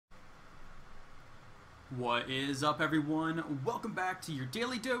What is up, everyone? Welcome back to your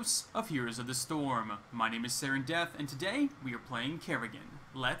daily dose of Heroes of the Storm. My name is Death, and today we are playing Kerrigan.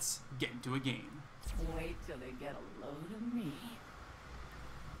 Let's get into a game. Wait till they get a load of me.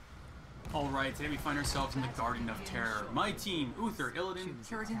 Alright, today we find ourselves in the Garden of Terror. My team, Uther, Illidan,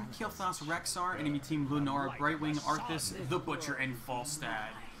 Kerrigan, Kilthas, Rexar, enemy team Lunara, Brightwing, Arthas, the Butcher, and Falstad.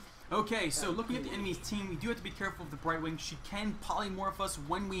 Okay, so looking at the enemy's team, we do have to be careful of the Brightwing. She can polymorph us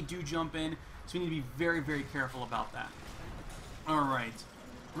when we do jump in, so we need to be very, very careful about that. Alright.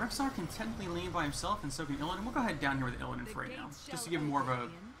 Rexar can technically lane by himself, and so can Illidan. We'll go ahead down here with Illidan for right now, just to give more of a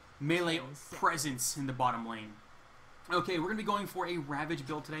melee presence in the bottom lane. Okay, we're going to be going for a Ravage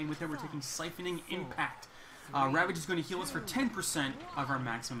build today, and with that we're taking Siphoning Impact. Ravage is going to heal us for 10% of our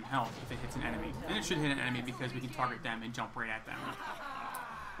maximum health if it hits an enemy. And it should hit an enemy because we can target them and jump right at them.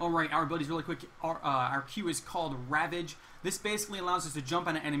 Alright, our abilities really quick. Our Q is called Ravage. This basically allows us to jump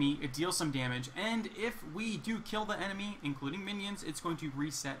on an enemy, deal some damage, and if we do kill the enemy, including minions, it's going to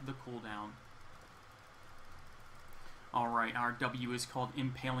reset the cooldown. Alright, our W is called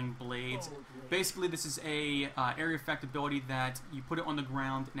Impaling Blades. Basically, this is a area effect ability that you put it on the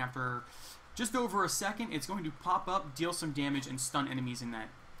ground, and after just over a second, it's going to pop up, deal some damage, and stun enemies in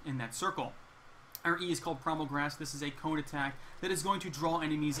that circle. Our E is called Primal Grasp. This is a cone attack that is going to draw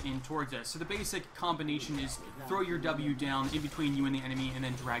enemies in towards us. So the basic combination is throw your W down in between you and the enemy and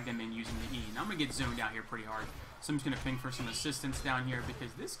then drag them in using the E. Now I'm going to get zoned out here pretty hard. So I'm just going to ping for some assistance down here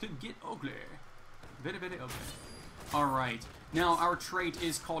because this could get ugly. Very, very ugly. Alright. Now our trait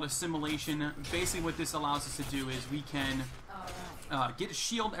is called Assimilation. Basically what this allows us to do is we can get a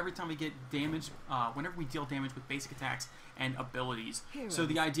shield every time we get damage, whenever we deal damage with basic attacks and abilities. So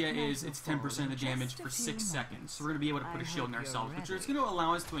the idea is it's 10% of the damage for 6 seconds. So we're going to be able to put a shield in ourselves, which is going to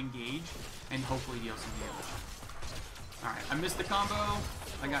allow us to engage and hopefully deal some damage. Alright, I missed the combo.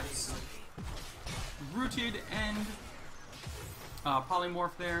 I got rooted and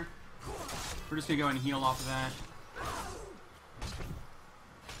polymorph there. We're just going to go and heal off of that.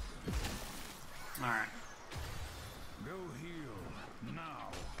 Alright. Go heal now.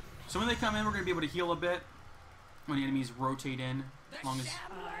 So when they come in, we're going to be able to heal a bit when the enemies rotate in. As long as...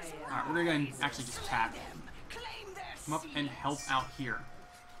 Alright, we're going to actually just tap. Come up and help out here.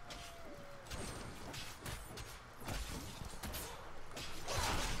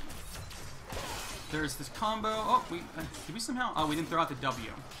 There's this combo. Oh, did we somehow... Oh, we didn't throw out the W.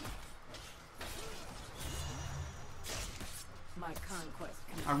 My conquest.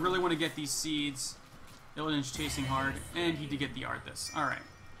 I really want to get these seeds. Illidan's chasing hard, and he did get the Arthas. Alright.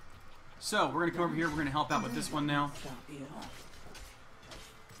 So, we're going to come over here. We're going to help out with this one now. You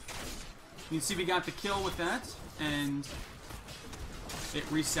can see we got the kill with that, and it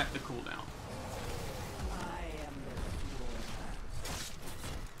reset the cooldown.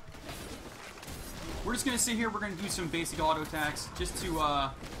 We're just going to sit here. We're going to do some basic auto attacks just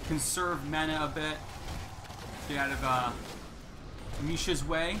to conserve mana a bit. Get out of Misha's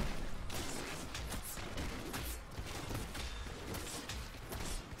way.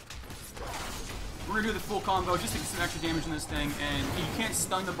 We're going to do the full combo just to get some extra damage in this thing, and you can't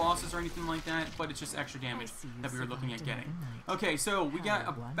stun the bosses or anything like that, but it's just extra damage that we were looking at getting. Okay, so we got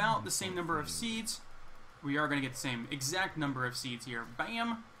about the same number of seeds. We are going to get the same exact number of seeds here.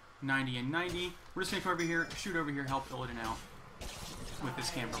 Bam! 90 and 90. We're just going to come over here, shoot over here, help Illidan out with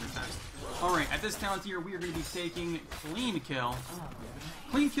this camp really fast. Alright, at this talent here, we are going to be taking Clean Kill.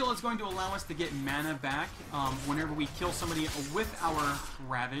 Clean Kill is going to allow us to get mana back whenever we kill somebody with our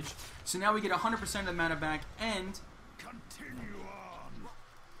Ravage. So now we get 100% of the mana back, and... Continue on.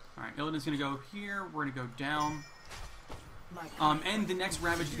 Alright, Illidan's going to go here, we're going to go down. And the next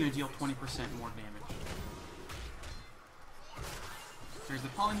Ravage is going to deal 20% more damage. There's the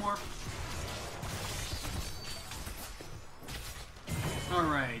Polymorph.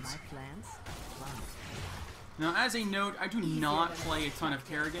 Alright. Now, as a note, I do not play a ton of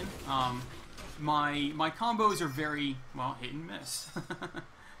Kerrigan. My combos are very, well, hit and miss.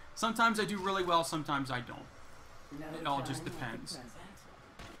 Sometimes I do really well, sometimes I don't. It all just depends.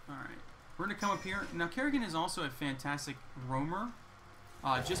 Alright. We're going to come up here. Now, Kerrigan is also a fantastic roamer,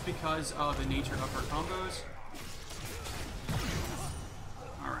 just because of the nature of her combos.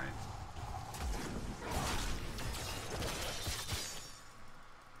 Alright.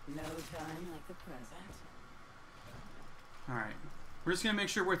 No time like the present. Alright. We're just going to make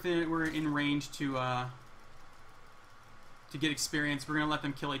sure we're in range to get experience. We're going to let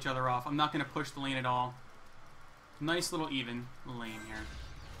them kill each other off. I'm not going to push the lane at all. Nice little even lane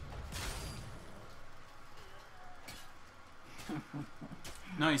here.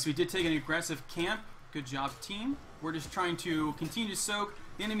 Nice. We did take an aggressive camp. Good job, team. We're just trying to continue to soak,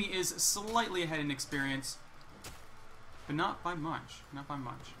 The enemy is slightly ahead in experience, but not by much. Not by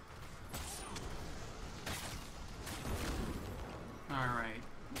much. Alright.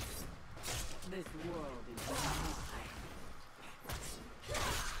 This world is mine.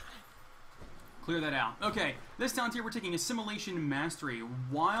 Clear that out. Okay, this talent here we're taking Assimilation Mastery.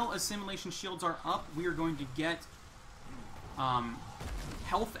 While Assimilation shields are up, we are going to get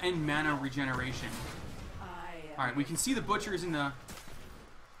health and mana regeneration. Alright, we can see the Butcher is in the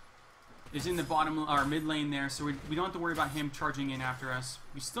bottom or mid lane there, so we don't have to worry about him charging in after us.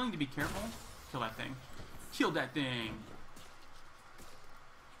 We still need to be careful. Kill that thing. Kill that thing.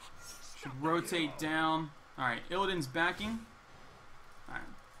 Should rotate down. Alright, Illidan's backing. Alright.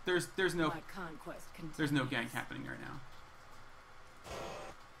 There's no gank happening right now.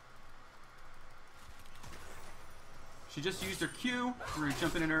 She just used her Q. We're gonna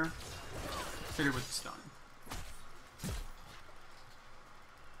jump in at her. Hit her with the stun.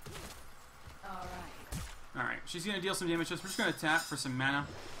 Alright, she's gonna deal some damage to us. We're just gonna tap for some mana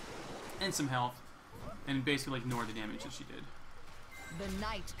and some health and basically ignore the damage that she did. The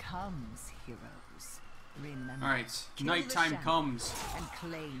night comes, heroes. Remember. Alright, nighttime comes. And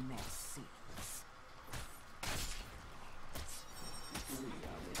claim their seats.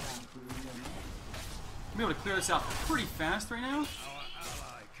 We'll be able to clear this out pretty fast right now. Our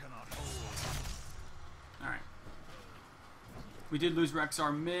ally cannot hold. Alright. We did lose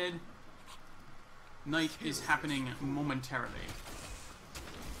Rexar mid. Night is happening momentarily.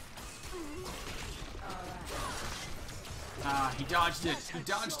 Ah, he dodged it. He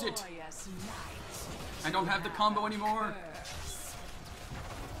dodged it. I don't have the combo anymore.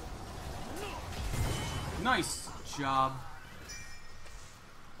 Nice job.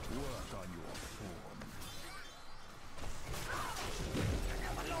 Work on your form.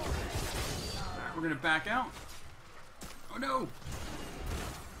 Alright, we're gonna back out. Oh no!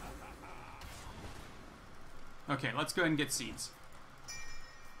 Okay, let's go ahead and get seeds.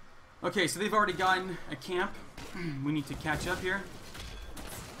 Okay, so they've already gotten a camp. We need to catch up here.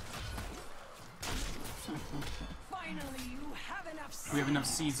 Finally, you have enough. We have enough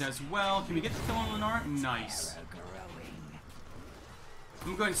seeds as well. Can we get the kill on Lennar? Nice. I'm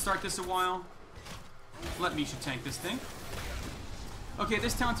going to go ahead and start this a while. Let Misha tank this thing. Okay,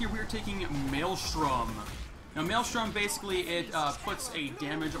 this talent here we are taking Maelstrom. Now Maelstrom basically it puts a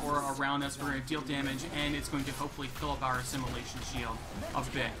damage aura around us. We're going to deal damage and it's going to hopefully fill up our assimilation shield a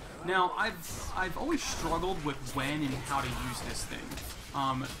bit. Now I've always struggled with when and how to use this thing.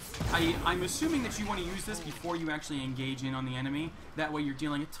 I'm assuming that you want to use this before you actually engage in on the enemy. That way you're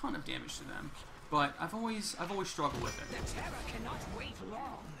dealing a ton of damage to them. But I've always struggled with it. The terror cannot wait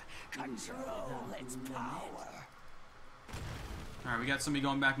long. Control its power. Alright, we got somebody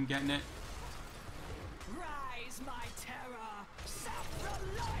going back and getting it. Rise, my terror. Suck the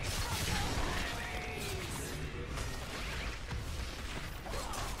life of your enemies.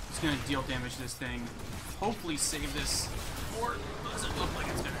 Just gonna deal damage to this thing. Hopefully save this. Or does it look like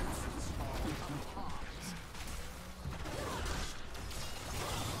it's gonna?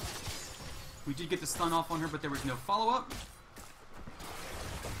 We did get the stun off on her, but there was no follow-up.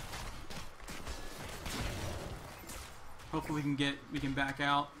 Hopefully we can back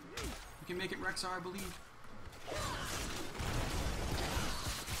out. We can make it Rexar, I believe.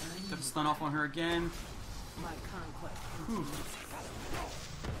 Got the stun off on her again. Whew.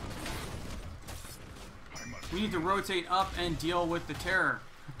 We need to rotate up and deal with the terror.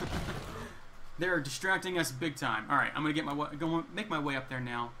 They're distracting us big time. All right, I'm gonna make my way up there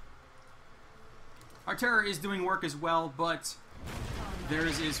now. Our terror is doing work as well, but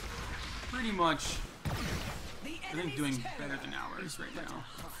theirs is pretty much, I think, doing better than ours right now.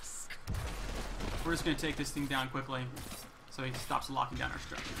 We're just gonna take this thing down quickly, so he stops locking down our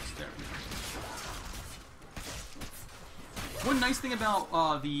structures. There we go. One nice thing about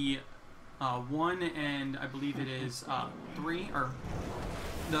the 1 and I believe it is 3, or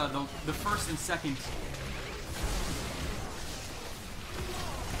the first and second.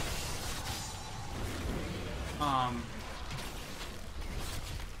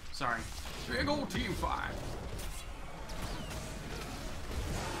 Sorry. Big old team 5.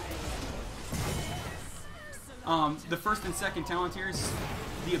 The first and second talent tiers,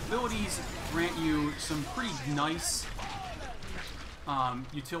 the abilities grant you some pretty nice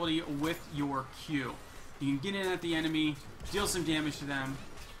utility with your Q. You can get in at the enemy, deal some damage to them,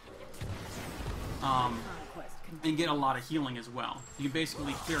 and get a lot of healing as well. You can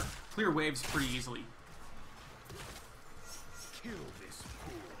basically clear waves pretty easily. Kill this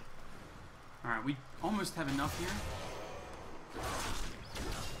fool. Alright, we almost have enough here.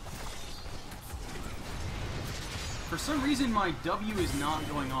 For some reason, my W is not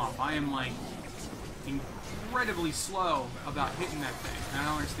going off. I am, like, incredibly slow about hitting that thing. And I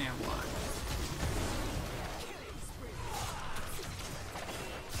don't understand why.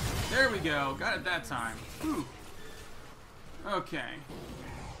 There we go. Got it that time. Whew. Okay.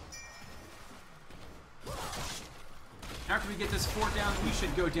 After we get this fort down, we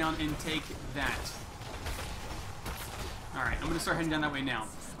should go down and take that. Alright, I'm going to start heading down that way now.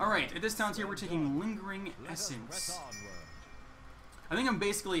 Alright, at this town here, we're taking Lingering Essence. I think I'm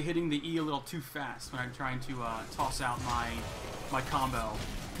basically hitting the E a little too fast when I'm trying to toss out my combo.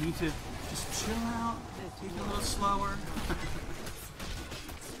 You need to just chill out, take it a little slower.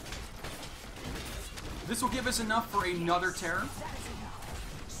 This will give us enough for another terror.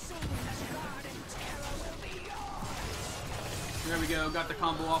 There we go, got the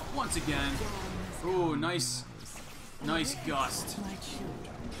combo off once again. Ooh, nice gust.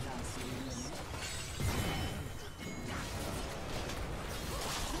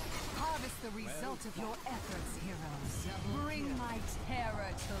 Harvest the result of your efforts, heroes. Bring my terror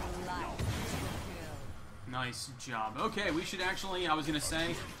to life. Nice job. Okay, we should actually, I was going to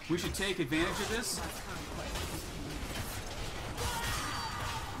say, we should take advantage of this.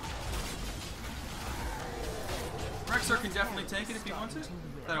 Rexar can definitely take it if he wants it.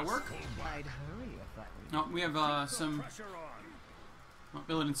 That'll work. No, we have some... Oh,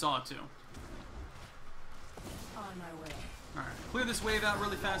 Billet and Saw too. On my way. Alright, clear this wave out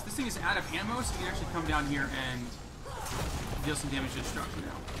really fast. This thing is out of ammo, so you can actually come down here and deal some damage to the structure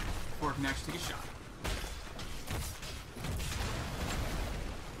now. Before it can actually take a shot.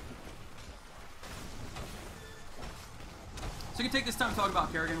 So you can take this time to talk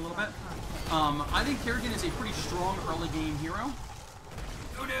about Kerrigan a little bit. I think Kerrigan is a pretty strong early game hero.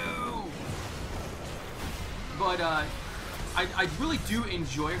 Oh no! But I really do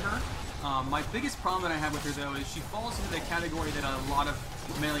enjoy her. My biggest problem that I have with her though is she falls into the category that a lot of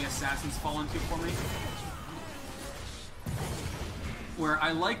melee assassins fall into for me. Where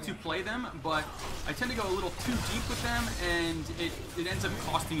I like to play them, but I tend to go a little too deep with them, and it ends up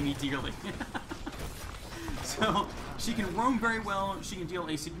costing me dearly. So, she can roam very well, she can deal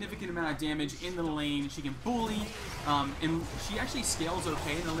a significant amount of damage in the lane, she can bully, and she actually scales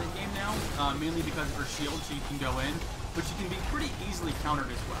okay in the late game now, mainly because of her shield, she can go in, but she can be pretty easily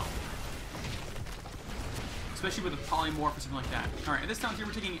countered as well. Especially with a polymorph or something like that. Alright, at this time here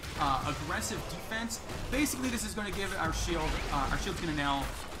we're taking aggressive defense. Basically this is going to give our shield's going to now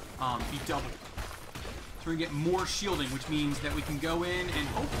be doubled. So we're going to get more shielding, which means that we can go in and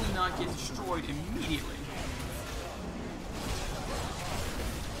hopefully not get destroyed immediately.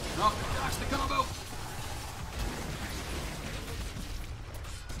 Oh, gosh, the combo!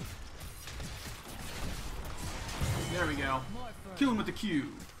 There we go. Kill him with the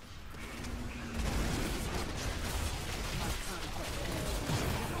Q.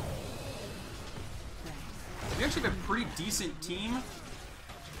 We actually have a pretty decent team.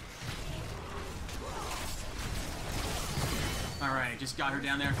 Alright, just got her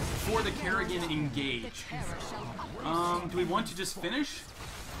down there. For the Kerrigan engage. Do we want to just finish?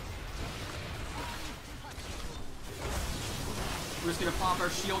 We're just gonna pop our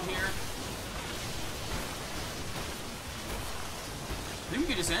shield here. I think we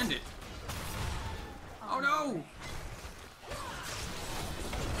could just end it. Oh no!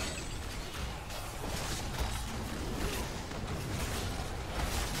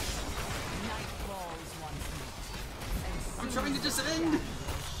 I'm trying to just end!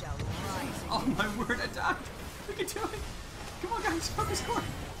 Oh my word, I died! We can do it! Come on guys, focus score!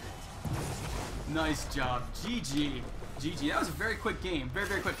 Nice job. GG. GG. That was a very quick game. Very,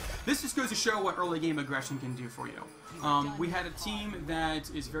 very quick. This just goes to show what early game aggression can do for you. We had a team that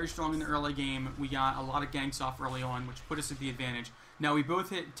is very strong in the early game. We got a lot of ganks off early on, which put us at the advantage. Now, we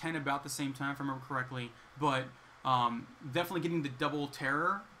both hit 10 about the same time, if I remember correctly, but definitely getting the double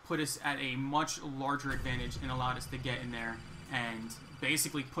terror put us at a much larger advantage and allowed us to get in there and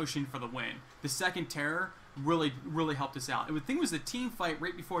basically push in for the win. The second terror really, really helped us out. And the thing was the team fight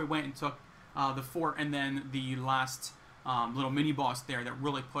right before we went and took the fort, and then the last little mini-boss there that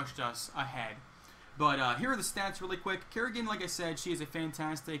really pushed us ahead. But here are the stats really quick. Kerrigan, like I said, she is a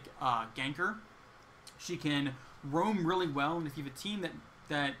fantastic ganker. She can roam really well, and if you have a team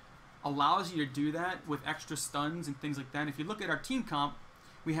that allows you to do that with extra stuns and things like that, if you look at our team comp,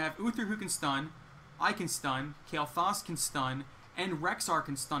 we have Uther who can stun, I can stun, Kael'thas can stun, and Rexar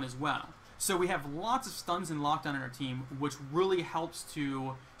can stun as well. So we have lots of stuns and lockdown in our team, which really helps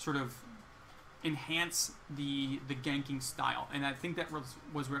to sort of enhance the ganking style, and I think that was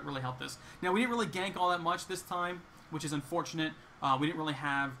what really helped us. Now we didn't really gank all that much this time, which is unfortunate. We didn't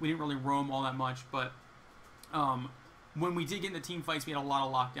really roam all that much, but when we did get into team fights, we had a lot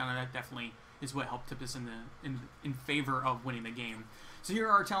of lockdown, and that definitely is what helped tip us in favor of winning the game. So here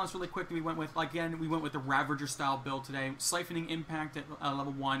are our talents really quick that we went with. Again, we went with the Ravager style build today. Siphoning Impact at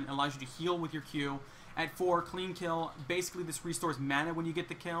level 1 allows you to heal with your Q. At 4, Clean Kill. Basically, this restores mana when you get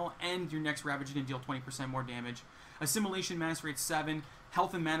the kill, and your next Ravager can deal 20% more damage. Assimilation Mastery at 7.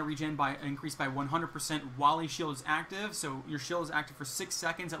 Health and mana regen increased by 100% while a shield is active. So your shield is active for 6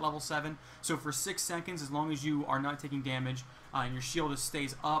 seconds at level 7. So for 6 seconds, as long as you are not taking damage and your shield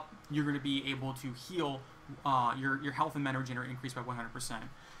stays up, you're going to be able to heal your health and mana regen increased by 100%.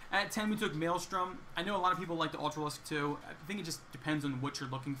 At 10, we took Maelstrom. I know a lot of people like the Ultralisk too. I think it just depends on what you're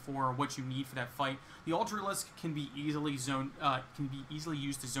looking for or what you need for that fight. The Ultralisk can be easily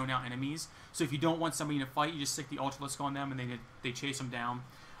used to zone out enemies. So if you don't want somebody in a fight, you just stick the Ultralisk on them and they chase them down.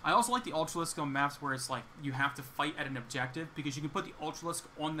 I also like the Ultralisk on maps where it's like you have to fight at an objective, because you can put the Ultralisk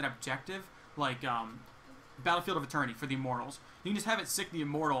on that objective, like Battlefield of Eternity for the Immortals. You can just have it sick the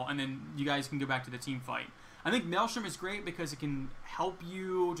Immortal, and then you guys can go back to the team fight. I think Maelstrom is great because it can help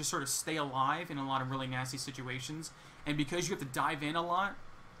you just sort of stay alive in a lot of really nasty situations. And because you have to dive in a lot,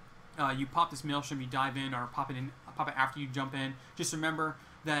 you pop this Maelstrom, you dive in, or pop it after you jump in. Just remember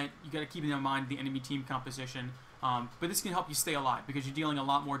that you got to keep in mind the enemy team composition. But this can help you stay alive because you're dealing a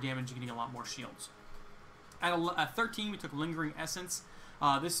lot more damage, you're getting a lot more shields. At 13, we took Lingering Essence.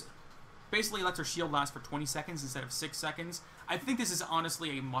 This basically lets our shield last for 20 seconds instead of 6 seconds. I think this is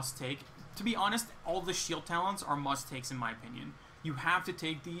honestly a must-take. To be honest, all the shield talents are must-takes in my opinion. You have to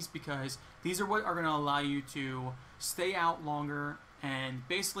take these because these are what are going to allow you to stay out longer, and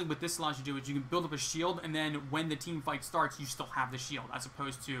basically what this allows you to do is you can build up a shield, and then when the team fight starts, you still have the shield, as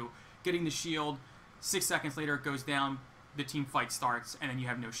opposed to getting the shield, 6 seconds later it goes down, the team fight starts, and then you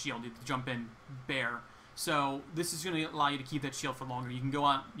have no shield. You have to jump in bare. So this is going to allow you to keep that shield for longer. You can go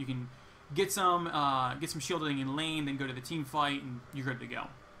out, you can get some shielding in lane, then go to the team fight, and you're good to go.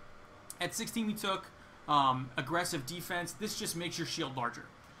 At 16, we took Aggressive Defense. This just makes your shield larger.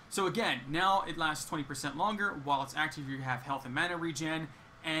 So again, now it lasts 20% longer. While it's active, you have health and mana regen,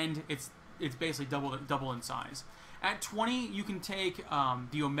 and it's basically double in size. At 20, you can take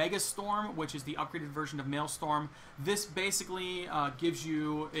the Omega Storm, which is the upgraded version of Maelstrom. This basically gives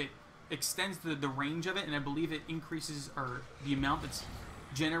you, it extends the range of it, and I believe it increases the amount that's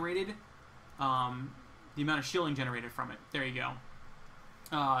generated, the amount of shielding generated from it. There you go.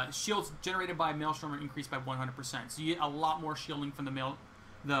 Shields generated by Maelstrom are increased by 100%. So you get a lot more shielding from the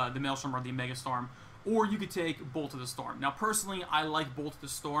Maelstrom or the Omega Storm. Or you could take Bolt of the Storm. Now, personally, I like Bolt of the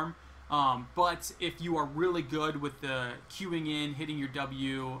Storm. But if you are really good with the queuing in, hitting your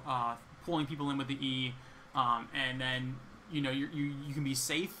W, pulling people in with the E, and then you can be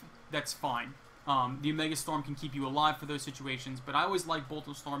safe, that's fine. The Omega Storm can keep you alive for those situations. But I always like Bolt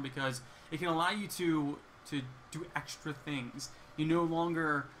of the Storm because it can allow you to do extra things. You no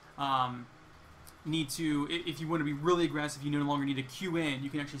longer need to, if you want to be really aggressive, you no longer need to queue in. You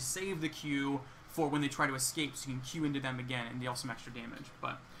can actually save the queue for when they try to escape, so you can queue into them again and deal some extra damage.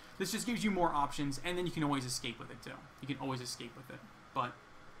 But this just gives you more options, and then you can always escape with it too. You can always escape with it. But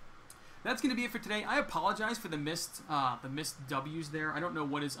that's going to be it for today. I apologize for the missed W's there. I don't know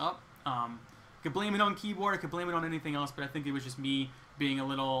what is up. I could blame it on keyboard, I could blame it on anything else, but I think it was just me being a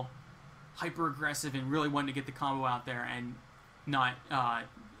little hyper aggressive and really wanting to get the combo out there and not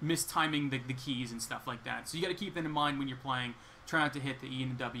mistiming the keys and stuff like that. So you got to keep that in mind when you're playing. Try not to hit the E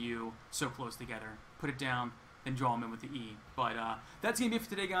and the W so close together. Put it down, then draw them in with the E. But that's going to be it for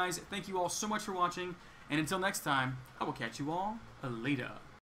today, guys. Thank you all so much for watching, and until next time, I will catch you all later.